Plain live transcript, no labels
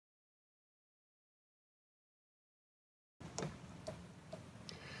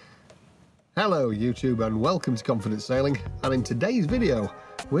Hello YouTube and welcome to Confident Sailing, and in today's video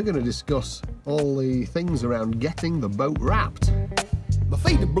we're going to discuss all the things around getting the boat wrapped. My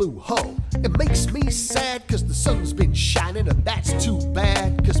faded blue hull, it makes me sad cause the sun's been shining and that's too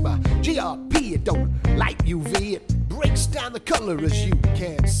bad. Cause my GRP, it don't like UV, it breaks down the color as you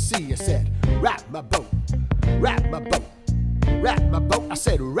can see. I said, wrap my boat, wrap my boat, wrap my boat. I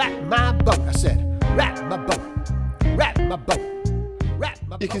said, wrap my boat. I said, wrap my boat, wrap my boat.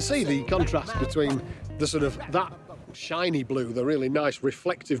 You can see the contrast between the sort of that shiny blue, the really nice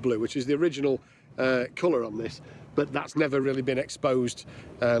reflective blue, which is the original colour on this, but that's never really been exposed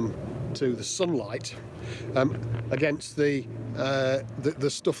to the sunlight, against the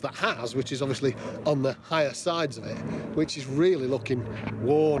stuff that has, which is obviously on the higher sides of it, which is really looking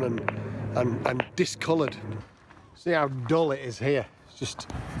worn and discoloured. See how dull it is here.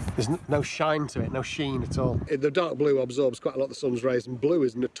 Just, there's no shine to it, no sheen at all. The dark blue absorbs quite a lot of the sun's rays, and blue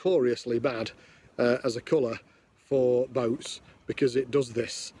is notoriously bad as a colour for boats because it does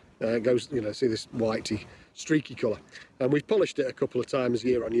this. Goes, you know, see this whitey, streaky colour. And we've polished it a couple of times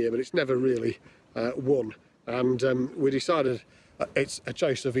year on year, but it's never really won. And we decided it's a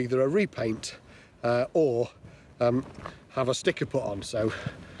choice of either a repaint or have a sticker put on. So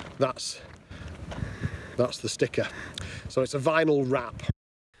that's the sticker. So it's a vinyl wrap.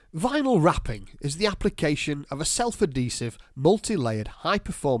 Vinyl wrapping is the application of a self-adhesive, multi-layered,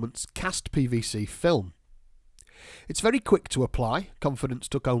 high-performance cast PVC film. It's very quick to apply. Confidence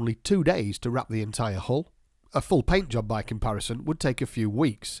took only 2 days to wrap the entire hull. A full paint job by comparison would take a few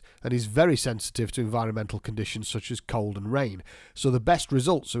weeks and is very sensitive to environmental conditions such as cold and rain, so the best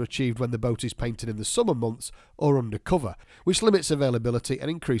results are achieved when the boat is painted in the summer months or under cover, which limits availability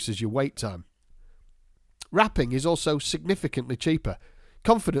and increases your wait time. Wrapping is also significantly cheaper.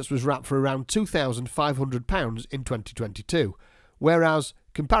 Confidence was wrapped for around £2,500 in 2022, whereas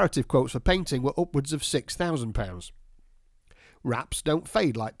comparative quotes for painting were upwards of £6,000. Wraps don't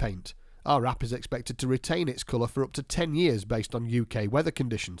fade like paint. Our wrap is expected to retain its colour for up to 10 years based on UK weather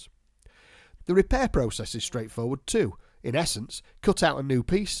conditions. The repair process is straightforward too. In essence, cut out a new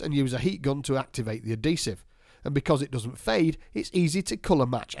piece and use a heat gun to activate the adhesive. And because it doesn't fade, it's easy to colour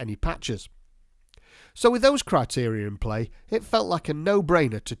match any patches. So with those criteria in play, it felt like a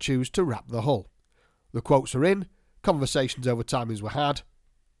no-brainer to choose to wrap the hull. The quotes are in, conversations over timings were had,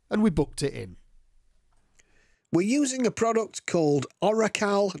 and we booked it in. We're using a product called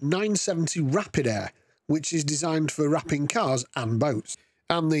Oracal 970 Rapidair, which is designed for wrapping cars and boats.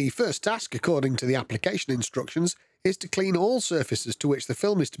 And the first task, according to the application instructions, is to clean all surfaces to which the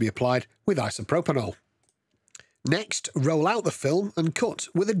film is to be applied with isopropanol. Next, roll out the film and cut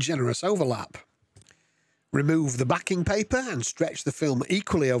with a generous overlap. Remove the backing paper and stretch the film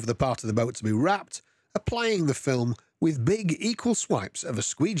equally over the part of the boat to be wrapped, applying the film with big equal swipes of a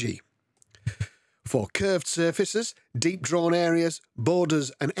squeegee. For curved surfaces, deep drawn areas,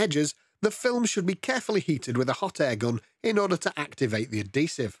 borders and edges, the film should be carefully heated with a hot air gun in order to activate the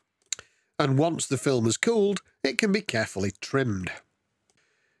adhesive. And once the film has cooled, it can be carefully trimmed.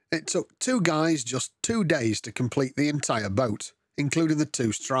 It took 2 guys just 2 days to complete the entire boat, including the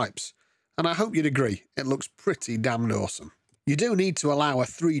 2 stripes. And I hope you'd agree, it looks pretty damned awesome. You do need to allow a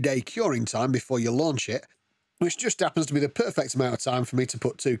 3-day curing time before you launch it, which just happens to be the perfect amount of time for me to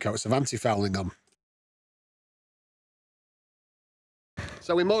put 2 coats of anti-fouling on.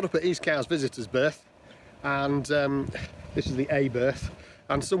 So we moored up at East Cowes Visitors Berth, and this is the A berth,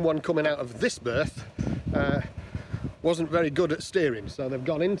 and someone coming out of this berth wasn't very good at steering, so they've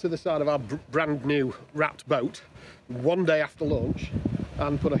gone into the side of our brand new wrapped boat 1 day after launch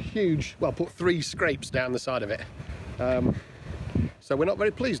and put a huge, well, put 3 scrapes down the side of it. So we're not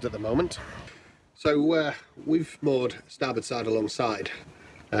very pleased at the moment. So we've moored starboard side alongside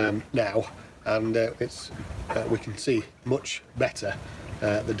now, and we can see much better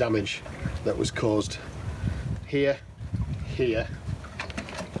the damage that was caused here, here,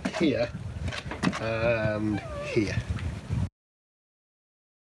 here, and here.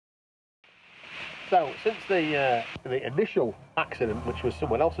 So, since the initial accident, which was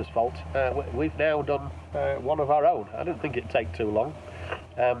someone else's fault, we've now done one of our own. I didn't think it'd take too long,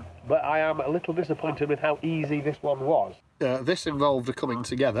 but I am a little disappointed with how easy this one was. This involved the coming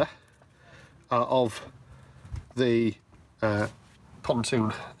together of the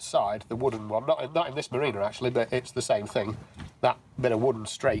pontoon side, the wooden one, not in this marina actually, but it's the same thing. That bit of wooden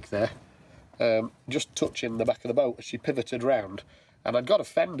strake there, just touching the back of the boat as she pivoted round. And I'd got a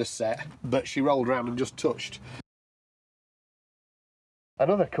fender set, but she rolled around and just touched.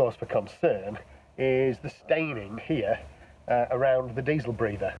 Another cause for concern is the staining here around the diesel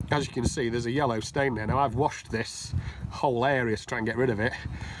breather. As you can see, there's a yellow stain there. Now, I've washed this whole area to try and get rid of it,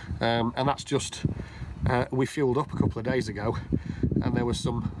 and that's just we fueled up a couple of days ago, and there was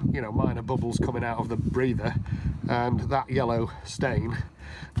some, you know, minor bubbles coming out of the breather, and that yellow stain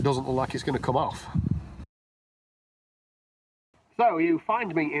doesn't look like it's going to come off. So you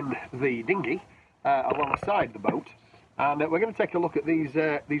find me in the dinghy alongside the boat, and we're going to take a look at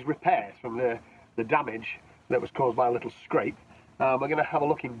these repairs from the damage that was caused by a little scrape. We're going to have a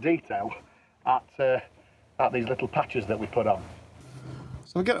look in detail at these little patches that we put on.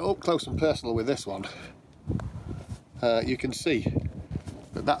 So we get it up close and personal with this one. You can see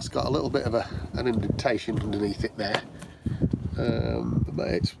that that's got a little bit of an indentation underneath it there,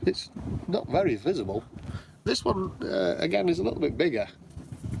 but it's not very visible. This one again is a little bit bigger.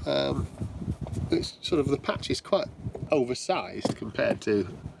 It's sort of, the patch is quite oversized compared to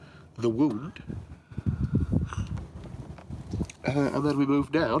the wound. And then we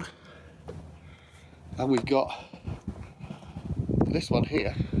move down, and we've got this one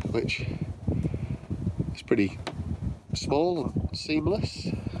here, which is pretty small and seamless.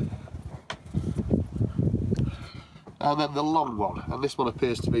 And then the long one, and this one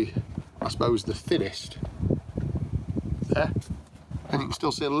appears to be, I suppose, the thinnest there. And you can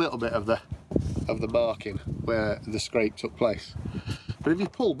still see a little bit of the marking where the scrape took place. But if you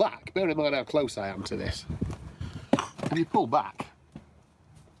pull back, bear in mind how close I am to this, if you pull back,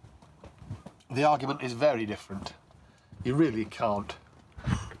 the argument is very different. You really can't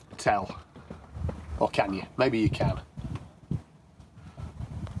tell. Or can you? Maybe you can.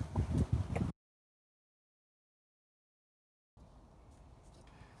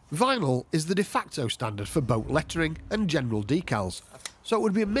 Vinyl is the de facto standard for boat lettering and general decals, so it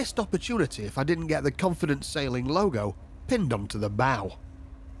would be a missed opportunity if I didn't get the Confident Sailing logo pinned onto the bow.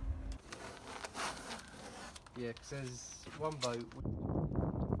 Yeah, because there's one boat.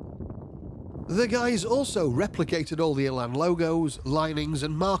 The guys also replicated all the Elan logos, linings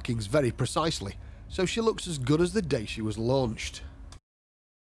and markings very precisely, so she looks as good as the day she was launched.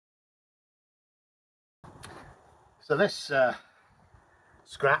 So this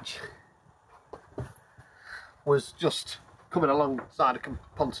scratch was just coming alongside a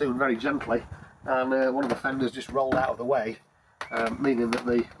pontoon very gently, and one of the fenders just rolled out of the way, meaning that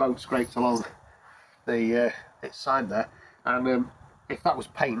the boat scraped along its side there, and if that was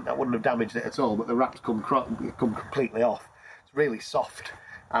paint that wouldn't have damaged it at all, but the wrap's come completely off. It's really soft,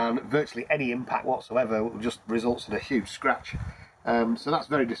 and virtually any impact whatsoever just results in a huge scratch. So that's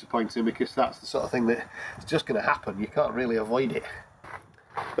very disappointing, because that's the sort of thing that is just going to happen. You can't really avoid it.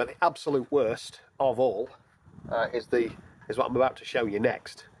 But the absolute worst of all is what I'm about to show you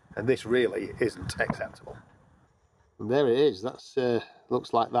next, and this really isn't acceptable. And there it is. That's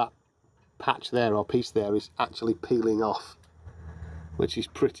looks like that patch there, or piece there, is actually peeling off, which is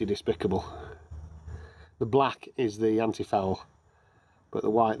pretty despicable. The black is the anti-foul, but the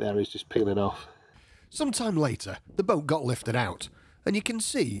white there is just peeling off. Sometime later, the boat got lifted out, and you can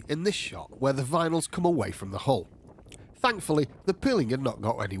see in this shot where the vinyls come away from the hull. Thankfully, the peeling had not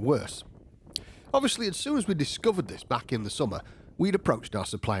got any worse. Obviously, as soon as we discovered this back in the summer, we'd approached our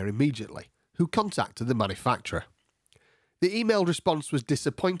supplier immediately, who contacted the manufacturer. The emailed response was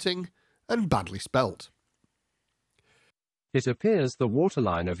disappointing and badly spelt. It appears the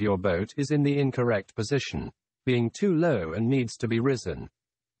waterline of your boat is in the incorrect position, being too low and needs to be risen.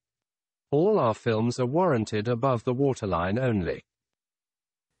 All our films are warranted above the waterline only.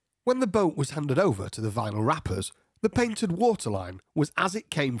 When the boat was handed over to the vinyl wrappers, the painted waterline was as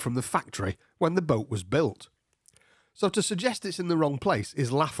it came from the factory when the boat was built. So to suggest it's in the wrong place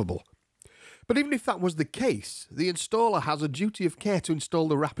is laughable. But even if that was the case, the installer has a duty of care to install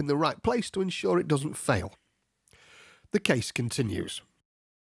the wrap in the right place to ensure it doesn't fail. The case continues.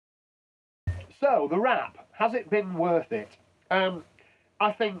 So, the wrap, has it been worth it?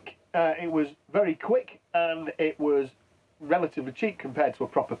 I think it was very quick, and it was relatively cheap compared to a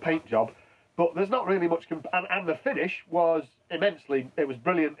proper paint job, but there's not really much, and the finish was immensely, it was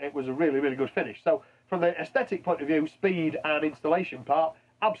brilliant, it was a really, really good finish. So, from the aesthetic point of view, speed and installation part,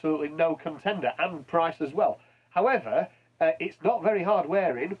 absolutely no contender, and price as well. However, it's not very hard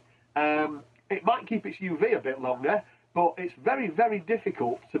wearing. It might keep its UV a bit longer, but it's very, very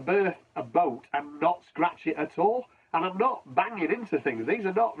difficult to berth a boat and not scratch it at all. And I'm not banging into things. These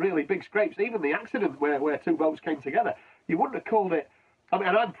are not really big scrapes. Even the accident where two boats came together, you wouldn't have called it. I mean,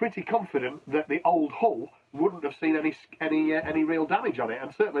 and I'm pretty confident that the old hull wouldn't have seen any real damage on it,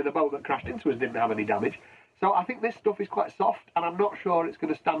 and certainly the boat that crashed into us didn't have any damage. So I think this stuff is quite soft, and I'm not sure it's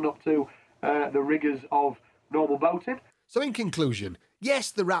going to stand up to the rigours of normal boating. So in conclusion,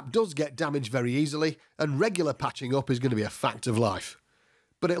 Yes, the wrap does get damaged very easily, and regular patching up is going to be a fact of life.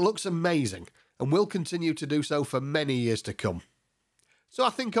 But it looks amazing, and will continue to do so for many years to come. So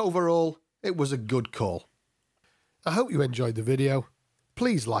I think overall, it was a good call. I hope you enjoyed the video.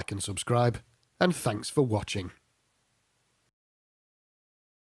 Please like and subscribe, and thanks for watching.